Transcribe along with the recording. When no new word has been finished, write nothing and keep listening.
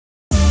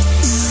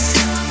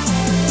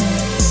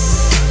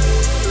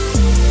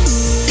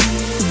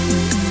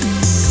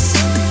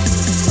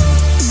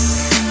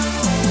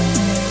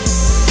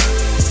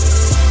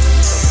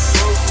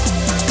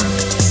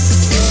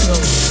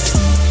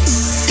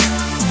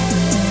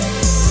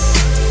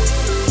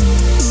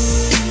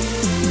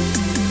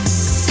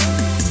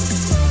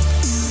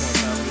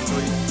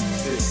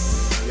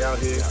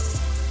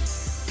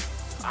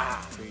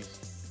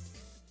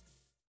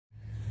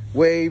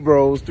Wave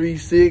Bros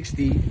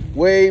 360.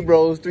 Wave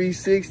Bros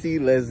 360.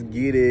 Let's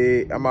get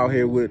it. I'm out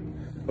here with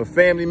a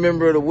family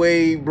member of the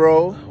Wave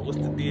Bro. What's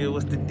the deal?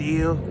 What's the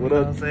deal? What you up? Know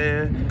what I'm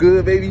saying? You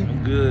good, baby?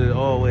 I'm good,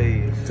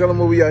 always. Tell them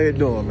what we out here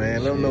doing,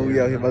 man. Let them know we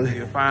out here.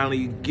 You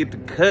finally get to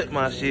cut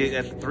my shit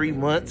after 3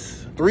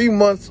 months. 3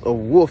 months of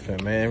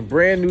woofing, man.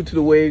 Brand new to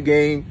the Wave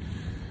game.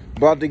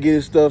 About to get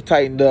his stuff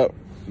tightened up.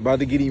 About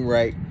to get him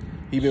right.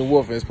 He been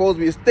woofing. It's supposed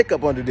to be a stick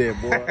up under there,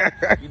 boy.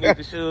 You need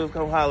the shoes,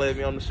 come holler at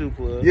me on the shoe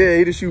plug. Yeah,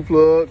 he the shoe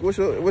plug. What's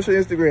your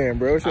Instagram,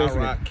 bro? What's your I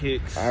Instagram? rock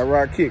kicks. I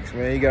rock kicks,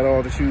 man. He got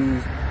all the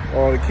shoes,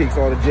 all the kicks,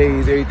 all the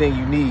J's, everything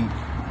you need.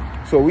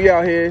 So we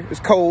out here.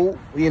 It's cold.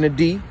 We in the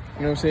D. You know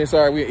what I'm saying?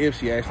 Sorry, we in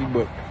Ipsy actually,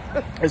 but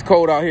it's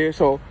cold out here.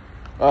 So,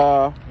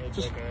 yeah,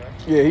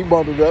 he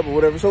bundled up or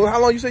whatever. So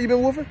how long you say you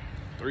been woofing?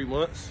 3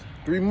 months.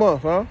 3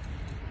 months, huh?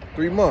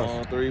 3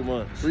 months. 3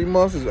 months. 3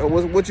 months is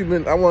what you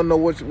been. I want to know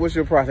what's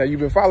your process. You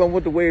been following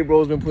what the Wave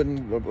Bros been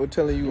putting,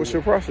 telling you. What's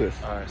your process?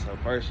 All right, so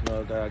first, you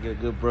know, I get a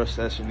good brush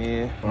session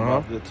in.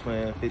 About a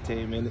good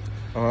 15 minutes.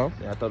 Then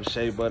I throw the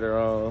shea butter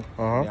on.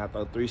 Then I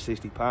throw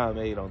 360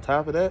 pomade on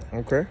top of that.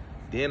 Okay.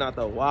 Then I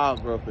throw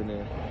wild growth in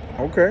there.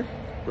 Okay.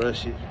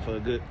 Brush it for a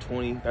good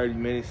 20, 30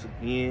 minutes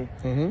again.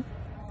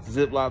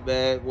 Ziploc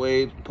bag,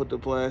 wave, put the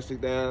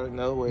plastic down, you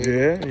know, wave.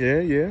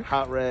 Yeah.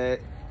 Hot rag.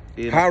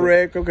 Hot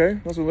rag, okay.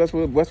 That's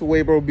what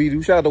Wave Bro B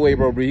do. Shout out to Wave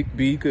Bro B.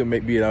 He couldn't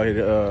make me out here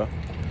to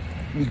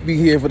be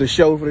here for the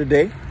show for the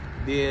day.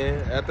 Then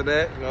after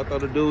that, you know, I throw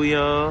the Dewey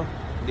on.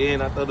 Then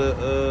I throw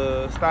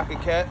the stocking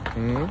cap,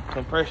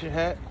 compression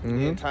hat,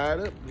 and tie it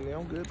up. And then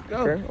I'm good to go.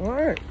 Okay, all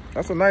right.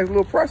 That's a nice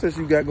little process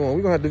you got going.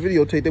 We're gonna have to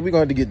videotape that. We're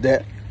gonna have to get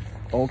that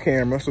on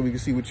camera so we can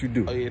see what you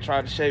do. Oh yeah,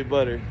 try the shea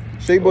butter.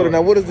 Shea butter.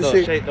 Now what is the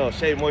shea? Shea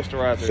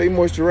moisturizer. Shea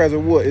moisturizer.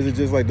 What is it?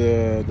 Just like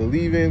the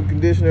leave-in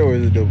conditioner, or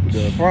is it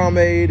the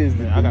pomade?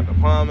 I got the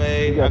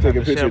pomade. I got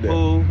the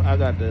shampoo. I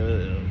got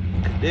the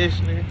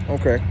conditioner.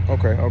 Okay.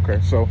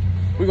 So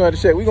we're gonna have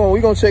to check. We're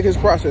gonna check his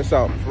process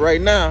out.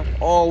 Right now,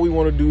 all we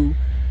want to do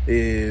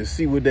is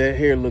see what that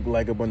hair look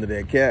like up under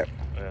that cap.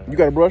 You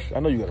got a brush?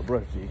 I know you got a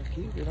brush, G.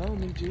 Keep it on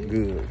me, G.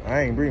 Good.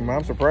 I ain't bring mine.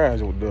 I'm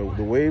surprised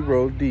the Wave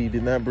Bro D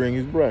did not bring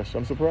his brush.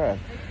 I'm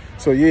surprised.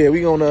 So yeah,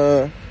 we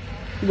gonna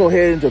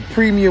head into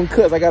premium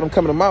cuts. I got him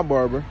coming to my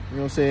barber. You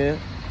know what I'm saying?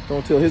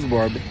 Don't tell his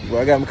barber.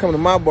 Well, I got him coming to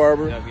my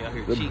barber,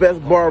 the best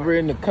barber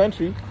in the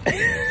country.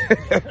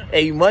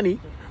 A Money.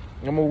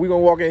 We gonna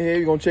walk in here.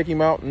 We gonna check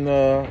him out and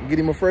get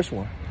him a fresh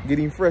one. Get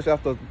him fresh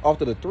after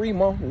the 3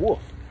 month woof.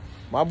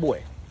 My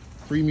boy.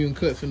 Premium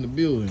cuts in the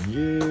building.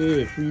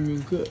 Yeah,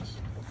 premium cuts.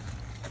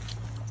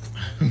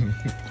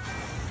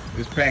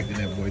 It's packed in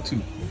that boy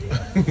too.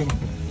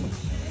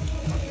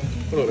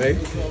 What up, babe?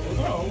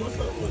 What's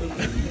up with it?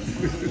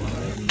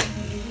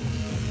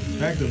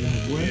 Packed up in the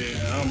boy.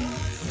 Yeah, I'm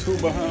 2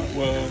 behind.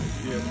 Well,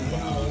 yeah, 2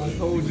 behind. This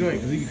whole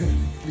joint.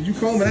 Did you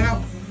comb it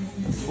out?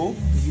 Who?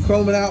 Did you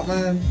comb it out,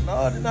 man? No,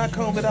 I did not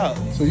comb it out.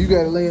 So you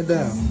got to lay it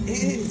down.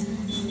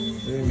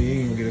 That mean you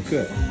ain't gonna get a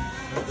cut.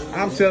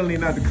 I'm telling you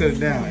not to cut it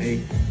down, eh?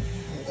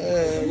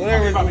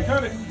 Whatever. About to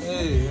cut it.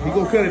 You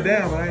gonna cut it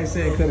down, but I ain't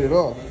saying cut it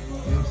off.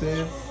 You know what I'm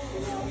saying?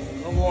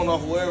 I'm going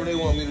off whatever they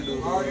want me to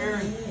do. All right,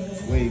 Aaron.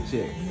 Wave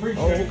check.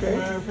 Appreciate it,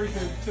 man.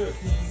 Appreciate the tip.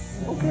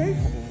 Okay.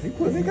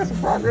 He got some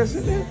progress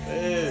in there.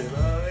 Yeah,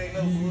 no, ain't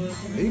no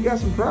bullshit. He got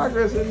some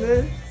progress in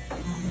there.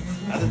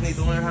 I just need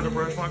to learn how to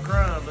brush my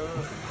crown,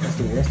 dog.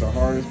 That's the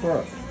hardest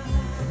part.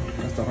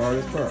 That's the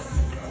hardest part.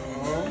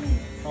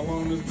 How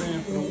long this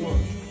been for the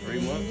woof?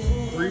 3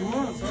 months. 3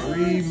 months. Huh?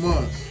 3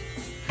 months.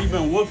 He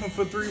been woofing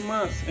for 3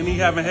 months, and he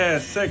haven't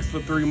had sex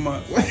for 3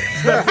 months.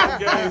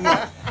 Game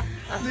up.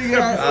 I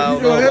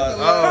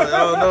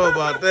don't know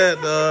about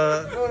that,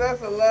 dog. No,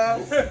 that's a lie.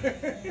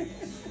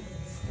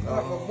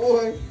 My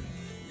boy.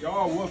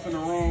 Y'all woofing the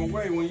wrong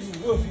way. When you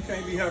woof, you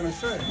can't be having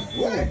sex.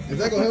 What? Is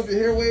that gonna help your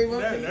hair wave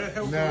up? That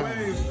helps the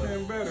waves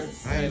getting better.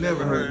 I ain't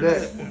never heard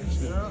that.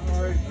 Yeah,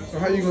 all right. So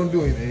how you gonna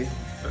do it, eh?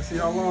 Let's see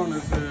how long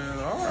this is.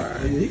 All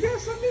right. Yeah, he got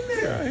something in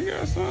there. Yeah, he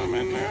got something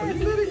in there.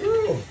 You let it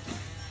grow.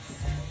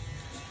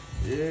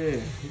 Yeah,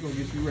 he gonna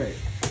get you right.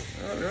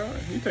 Yeah.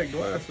 He take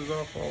glasses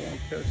off, so I won't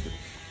catch it.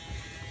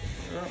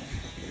 Yeah,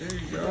 there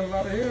you You got a go.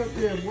 lot of hair up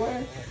there,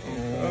 boy.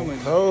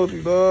 I told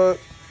you, dog.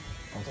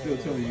 I'm still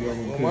telling you I'm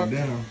gonna cut it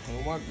down.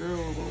 When my girl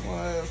was on my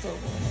ass up,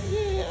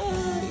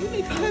 yeah, you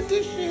need to cut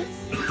this shit.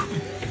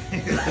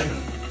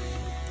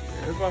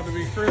 It's about to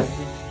be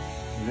crispy.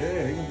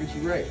 Yeah, he gonna get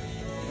you right.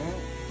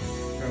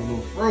 Got a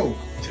little fro.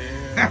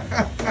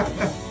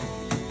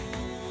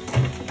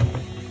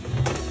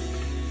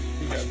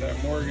 He got that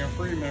Morgan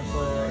Freeman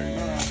fro right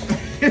now.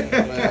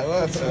 Man,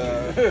 what's He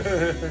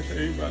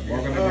about to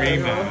Walking the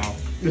green mile.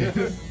 Yeah,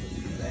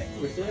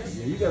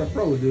 you got a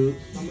fro, dude.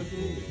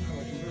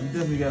 You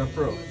definitely got a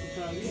fro.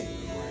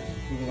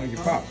 Looking like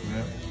your pops,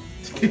 man.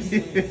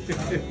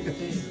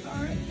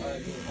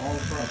 All the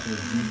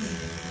process.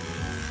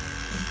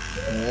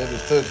 Yeah,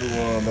 just touch you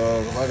one,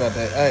 dog. I got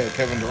that. I ain't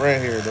Kevin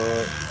Durant here,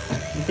 dog.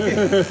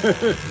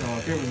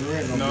 Kevin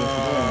Durant don't No,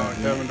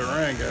 Kevin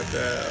Durant got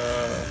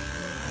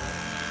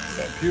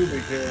that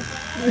pubic hair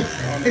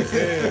on his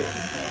head.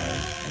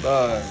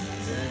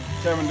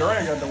 Kevin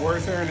Durant got the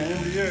worst hair in the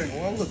NBA.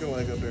 Well, I'm looking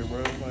like up there,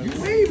 bro. Like,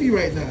 You wavy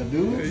right now,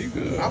 dude. Yeah, you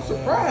good. I'm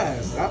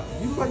surprised.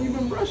 You look like you've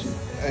been brushing.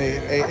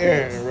 hey,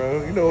 Aaron,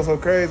 bro. You know what's so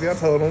crazy? I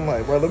told him,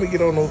 like, bro, let me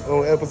get on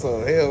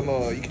episode. Hell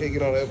no, you can't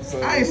get on the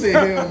episode. I ain't say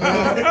hell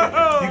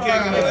no. You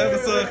can't get on the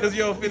episode because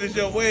you don't finish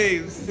your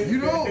waves. You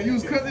know, you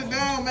was cutting it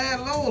down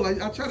mad low.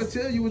 Like I try to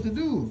tell you what to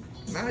do.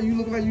 Now you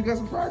look like you got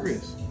some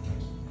progress.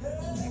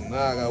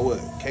 Nah, I got what?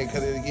 Can't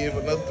cut it again for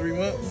another 3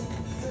 months?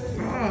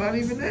 No, not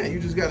even that. You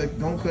just gotta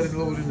don't cut it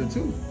lower than the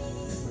 2.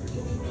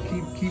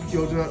 Keep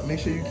your job. Make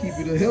sure you keep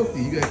it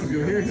healthy. You gotta keep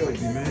your hair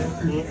healthy, man.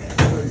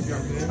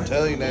 I'm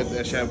telling you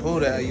that shampoo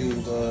that I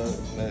use,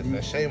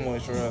 that shea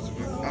moisturizer.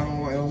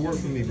 It don't work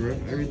for me, bro.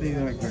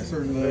 Everything like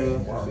certain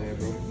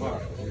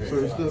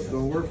certain stuff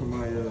don't work for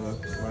my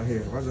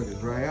hair. I just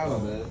dry out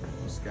on it,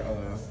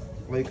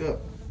 flake up.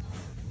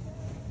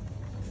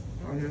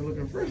 Out here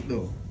looking fresh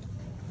though.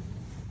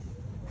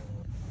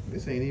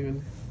 This ain't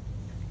even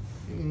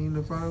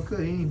the final cut.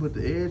 He ain't put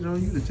the edge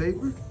on you, the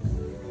taper.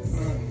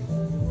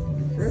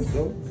 Fresh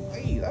though.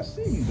 Hey, I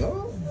see you,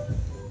 dog.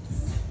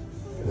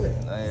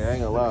 I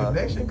ain't gonna lie.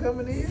 Connection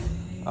coming in.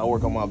 I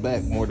work on my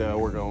back more than I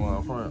work on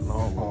my front.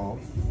 No.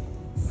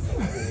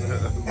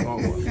 My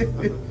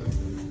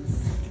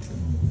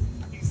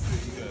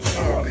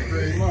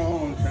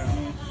own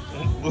channel.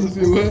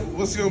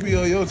 What's gonna be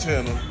on your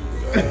channel?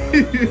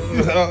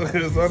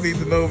 Because I need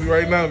to know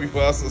right now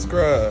before I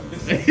subscribe.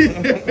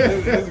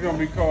 It's gonna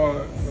be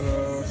called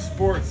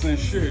Sports and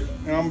Shit,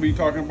 and I'm gonna be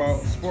talking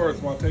about sports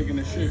while taking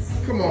the shit.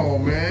 Come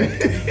on, man.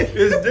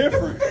 It's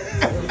different,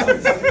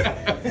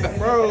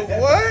 bro.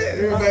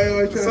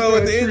 What? So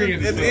at the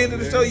end of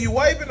the show, you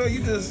wiping or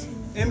you just?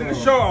 End of the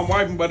show, I'm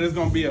wiping, but it's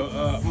gonna be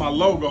my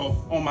logo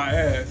on my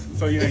ass,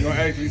 so you ain't gonna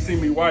actually see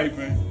me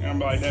wiping. And I'm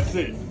like, that's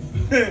it.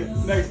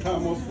 Next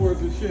time on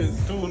Sports and Shit,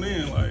 tune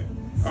in. Like,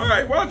 all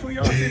right, watch when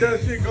y'all see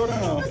that shit go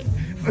down.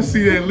 I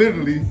see that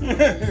literally.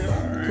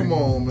 Right. Come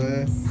on,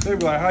 man. They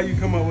be like, how you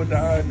come up with the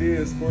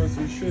idea of Sports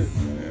and Shit?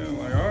 Man, I'm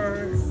like, all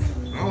right.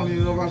 I don't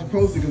even know if I should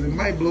post it because it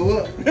might blow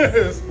up.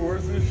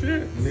 Sports and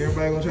Shit. And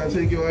everybody gonna try to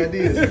take your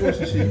ideas. Sports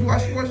and shit. You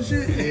watch sports and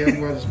shit? Yeah,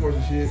 I'm watching sports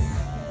and shit.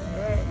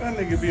 That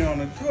nigga be on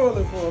the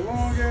toilet for a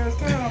long ass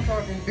time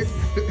talking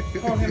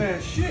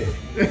that shit.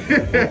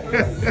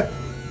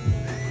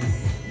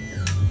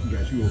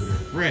 Got you over there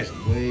fresh,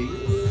 Wade.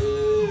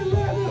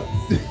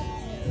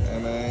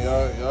 And man,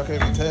 y'all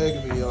can't be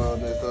tagging me on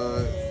that.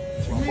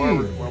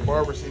 My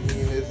barber see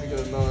me in this. He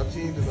gonna know I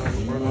cheated on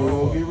him, bro.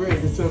 Oh, get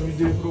ready. Just tell me you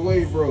did it for the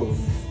Wade bro.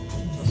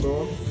 That's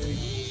all.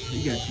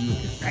 He got you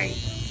looking tight.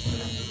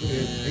 Taper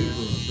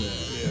on the side.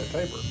 Yeah,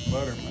 taper,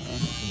 butter, man.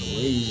 And the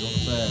waves on the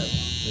side.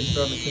 They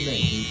starting to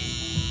connect, dude.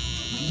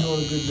 You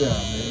doing a good job,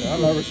 man. I've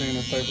never seen a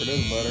taper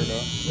this butter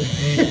though.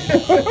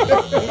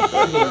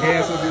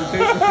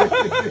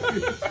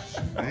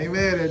 I ain't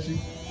mad at you.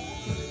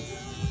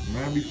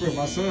 Mine be fresh.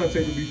 My son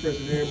taper be fresh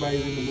and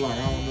everybody's in the block. I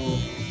don't know.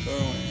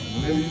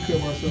 Whenever you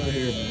cut my son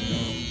hair,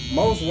 man.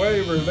 Most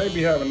wavers, they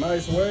be having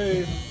nice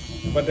waves,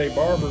 but they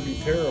barber be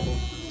terrible.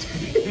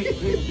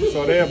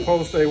 So they'll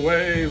post their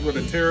waves with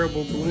a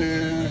terrible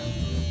blend,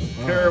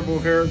 terrible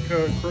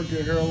haircut,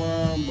 crooked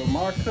hairline, but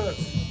my cuts.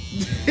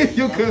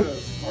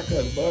 My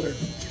cuts butter.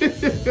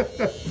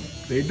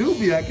 They do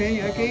be. I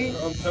can't.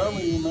 I'm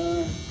telling you,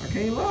 man. I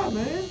can't lie,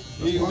 man.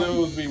 These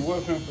dudes be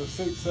whipping for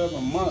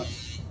 6-7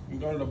 months and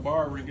go to the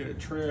barber and get a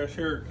trash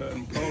haircut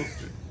and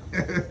post it.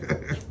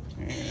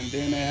 And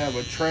then they have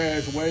a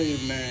trash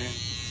wave name.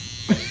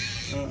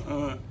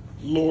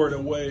 Lord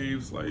of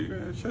Waves. Like,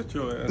 man, shut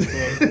your ass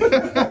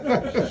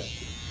up.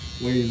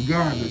 Waves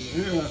garbage.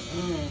 Yeah.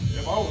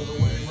 If I was a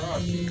waver,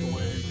 I'd cheat a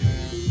wave,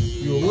 man.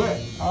 You a what?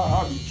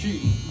 I'll be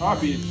cheating. I'll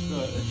be a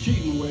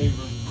cheating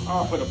waiver.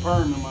 I'll put a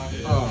perm in my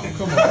head. Oh,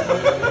 come on,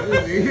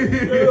 man.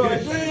 They're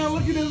like, damn,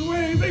 look at his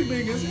wings. They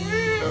big as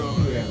hell.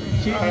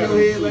 Cheating your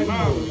head like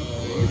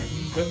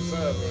Cut the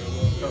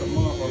sideburns. Cut them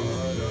off. All right,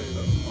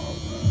 cut them off,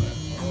 man.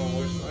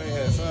 I ain't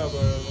had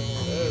sideburns.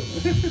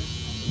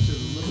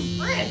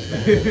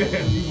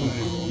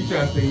 You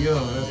trying to stay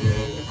young, that's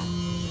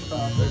all.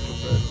 Trying to stay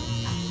professional.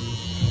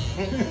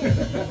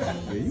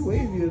 Yeah, you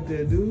wavy up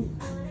there, dude.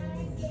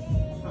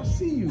 I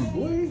see you,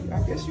 boy. I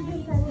guess you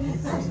can probably in the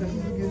process of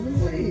getting the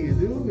wave,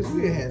 dude, because we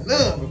ain't had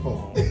none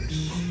before.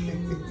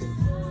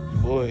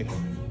 Boy.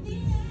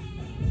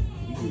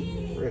 You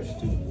fresh,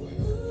 too, boy.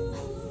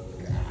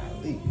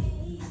 Golly.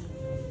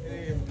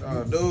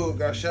 Dude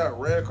got shot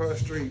right across the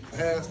street,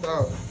 passed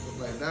out,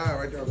 like died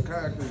right there on the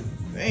concrete.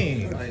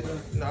 Dang. Like,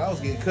 I was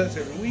getting cuts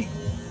every week.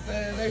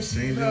 Man, they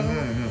seen that,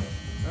 huh?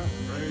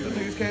 The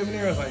niggas came in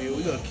there, I was like, yo,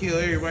 we gonna kill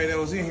everybody that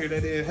was in here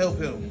that didn't help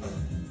him.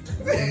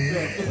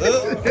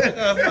 Well,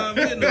 I'm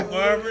getting the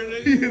barber,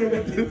 nigga.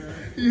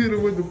 You hit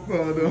him with the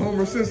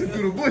Homer Simpson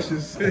through the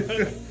bushes.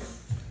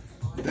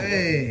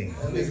 Dang.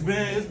 It's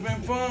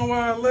been fun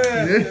while I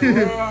left.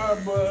 Yeah.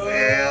 But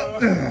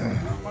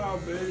I'm out,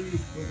 baby.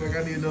 Looks like I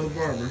need another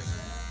barber.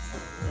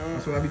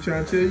 That's what I be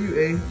trying to tell you,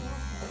 eh?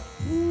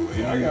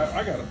 Yeah,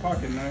 I got a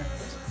pocket knife.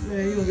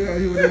 Man, you don't get out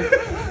here with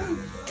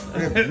that.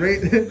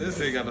 This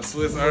thing got a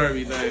Swiss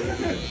Army knife.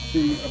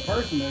 See, a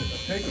person that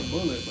take a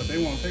bullet, but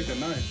they won't take a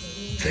knife.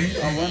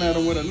 I run at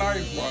them with a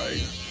knife,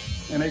 like,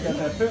 and they got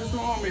that pistol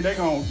on me, they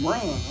gonna run.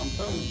 I'm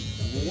telling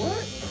you.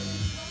 What?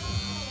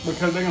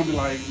 Because they gonna be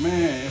like,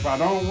 man, if I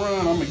don't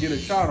run, I'm gonna get a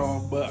shot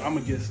off, but I'm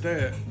gonna get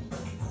stabbed.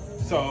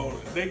 So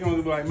they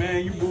gonna be like,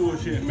 man, you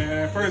bullshit, man.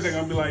 At first they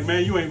gonna be like,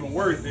 man, you ain't even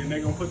worth it. And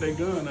they gonna put their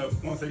gun up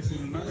once they see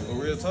the knife. Well,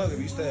 real talk, if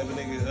you stab a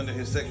nigga under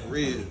his second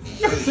rib.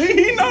 See,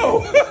 he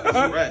know.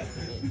 Right.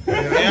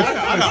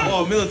 Yeah, I got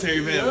all military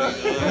family. I'm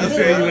gonna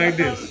tell you like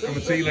this. I'm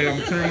gonna tell you like I'm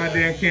gonna turn my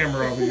damn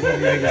camera off and you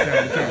niggas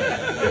down the top.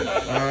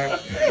 Alright?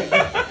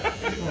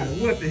 Oh,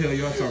 what the hell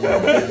y'all talking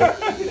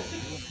about?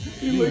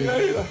 You look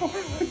at it.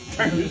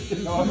 Turn this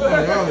shit off.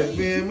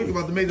 Man, we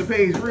about to make the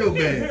page real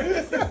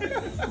bad.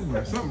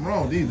 Something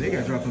wrong. They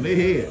got dropped on their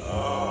head.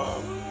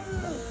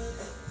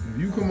 If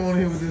you come on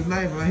here with this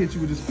knife and I hit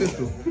you with this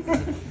pistol,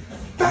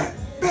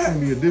 it's gonna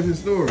be a different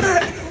story.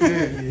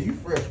 Yeah, you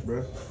fresh,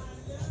 bro.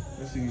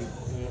 Let's see.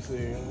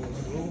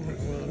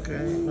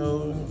 Okay,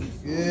 no.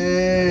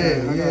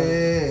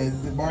 Yeah.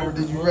 The barber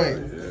did you right.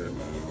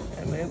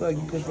 Hey, man, it's like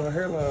you pushed my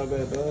hairline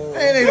back, dog.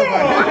 Ain't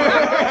nobody.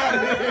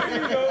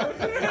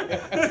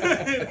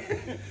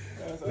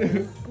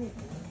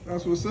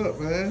 That's what's up,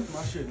 man.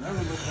 My shit never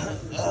looked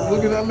like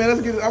Look at that, man.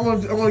 Let's get. I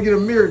want to get a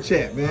mirror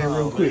chat, man,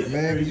 real quick,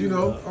 man, because you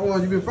know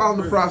you been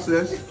following the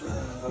process.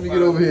 Let me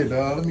get over here,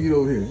 dog. Let me get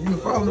over here. You been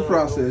following the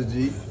process,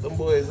 G. Them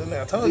boys in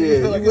there. I told you, Yeah,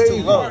 you feel like you it's too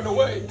wait. low.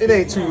 It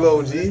ain't too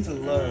low, G. It's too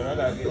low. I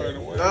gotta get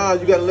it. Nah,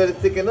 you gotta let it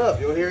thicken up.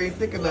 Your hair ain't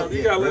thick enough You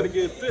yet. gotta bro. let it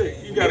get thick.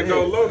 You gotta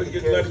go low to let it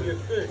get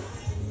thick.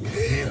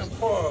 That's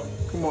Paul.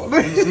 Come on.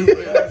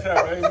 Cash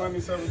App, A-Money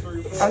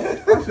 734.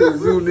 I should have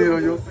zoomed in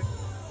on your.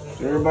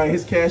 Everybody,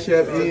 his cash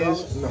app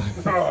is. No.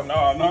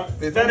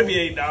 That'd be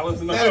 $8.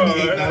 No, That'd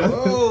be $8.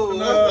 Oh,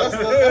 That's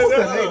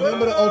ain't nothing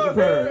but an ultra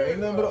perm. Ain't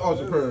nothing but an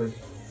ultra perm.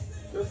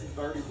 This is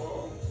 30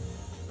 ball.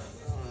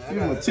 Give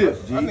him a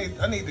tip, G. I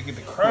need to get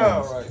the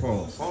crown right.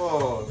 Pause.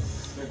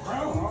 Pause. The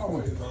crown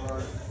always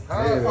alright.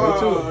 Yeah, me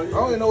too. I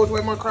don't even know which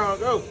way my crown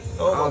goes. I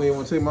don't even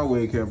want to take my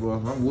wig cap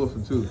off. I'm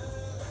woofing too.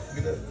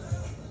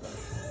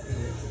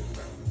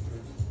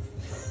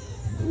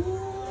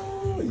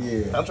 Ooh,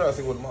 yeah. I'm trying to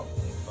see what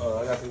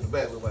I got to see the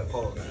back look like.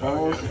 Pause.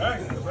 Pause.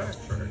 Back in the back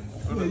tray.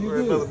 Yeah, you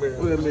Where's another good. mirror?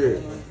 Where's that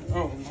mirror?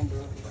 Oh, my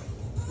bad.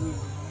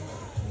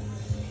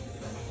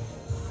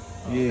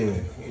 Yeah.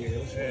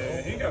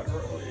 Yeah, he got the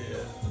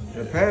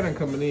The pattern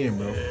coming in,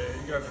 bro. Yeah,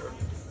 he got the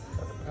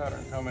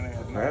pattern coming in.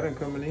 Pattern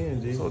coming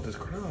in, G. So with this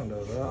crown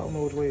though, I don't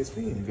know which way it's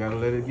You spinning. gotta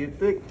let it get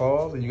thick,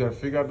 pause, and you gotta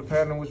figure out the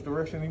pattern, which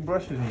direction he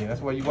brushes in.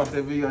 That's why you watch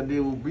that video I did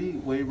with B,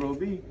 Wave Bro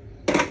B.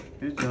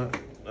 His junk.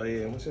 Oh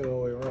yeah, I'm shit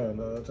all the way around,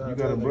 dog. You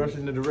gotta brush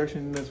in the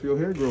direction that's your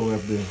hair grow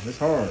up there. That's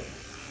hard.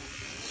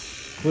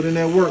 Put in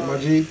that work, my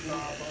G.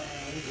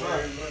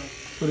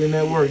 Put in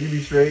that work, you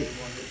be straight.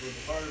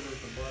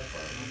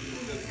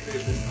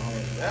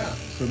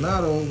 So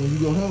now though, when you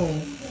go home,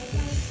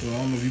 well, I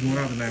don't know if you're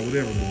going out tonight,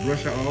 whatever, but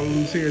brush out all the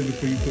loose hairs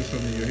before you put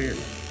something in your hair.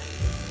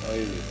 Oh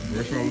yeah.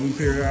 Brush all the loose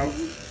hair out,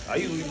 I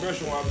usually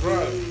brush it while I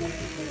drive.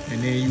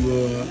 and then you,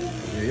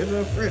 yeah, it's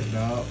a fresh,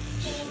 dog.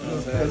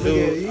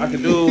 I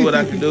can do what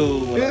I can do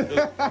when I do.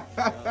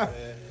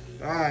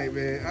 All right,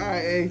 man. All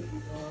right, hey.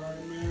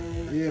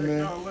 Yeah, man.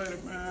 Y'all later,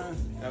 man.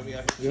 I mean,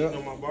 I can cheat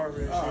on my barber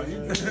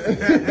and shit.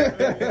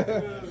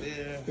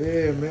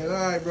 Yeah, man. All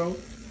right, bro.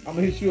 I'm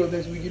gonna hit you up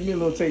next week. Give me a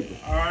little taper.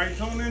 All right,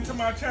 tune into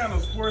my channel,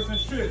 Sports and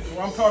Shit. So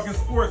I'm talking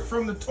sports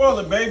from the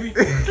toilet, baby. Hey,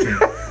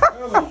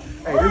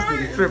 this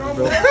nigga tripping,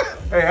 bro.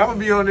 Hey, I'm gonna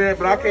be on there,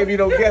 but I can't be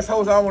no guest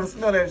host. I don't want to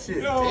smell that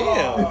shit.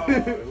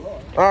 Damn.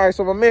 All right,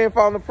 so my man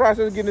found the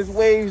process of getting his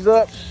waves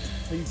up.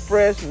 He's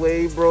fresh,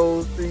 Wave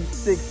Bros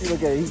 360.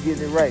 Look at it, he's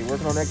getting it right.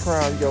 Working on that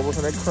crown. You gotta work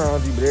on that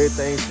crown, G, but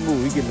everything's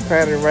smooth. He getting the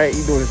pattern right.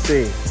 He doing his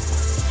thing.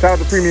 Shout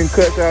out to Premium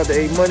Cut. Shout out to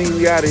A-Money.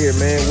 We out of here,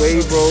 man.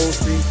 Wave Bros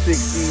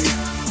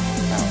 360.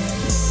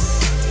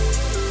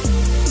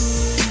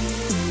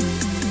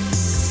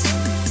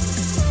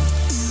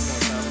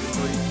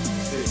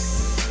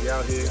 We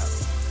out here.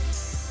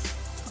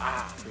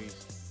 Peace.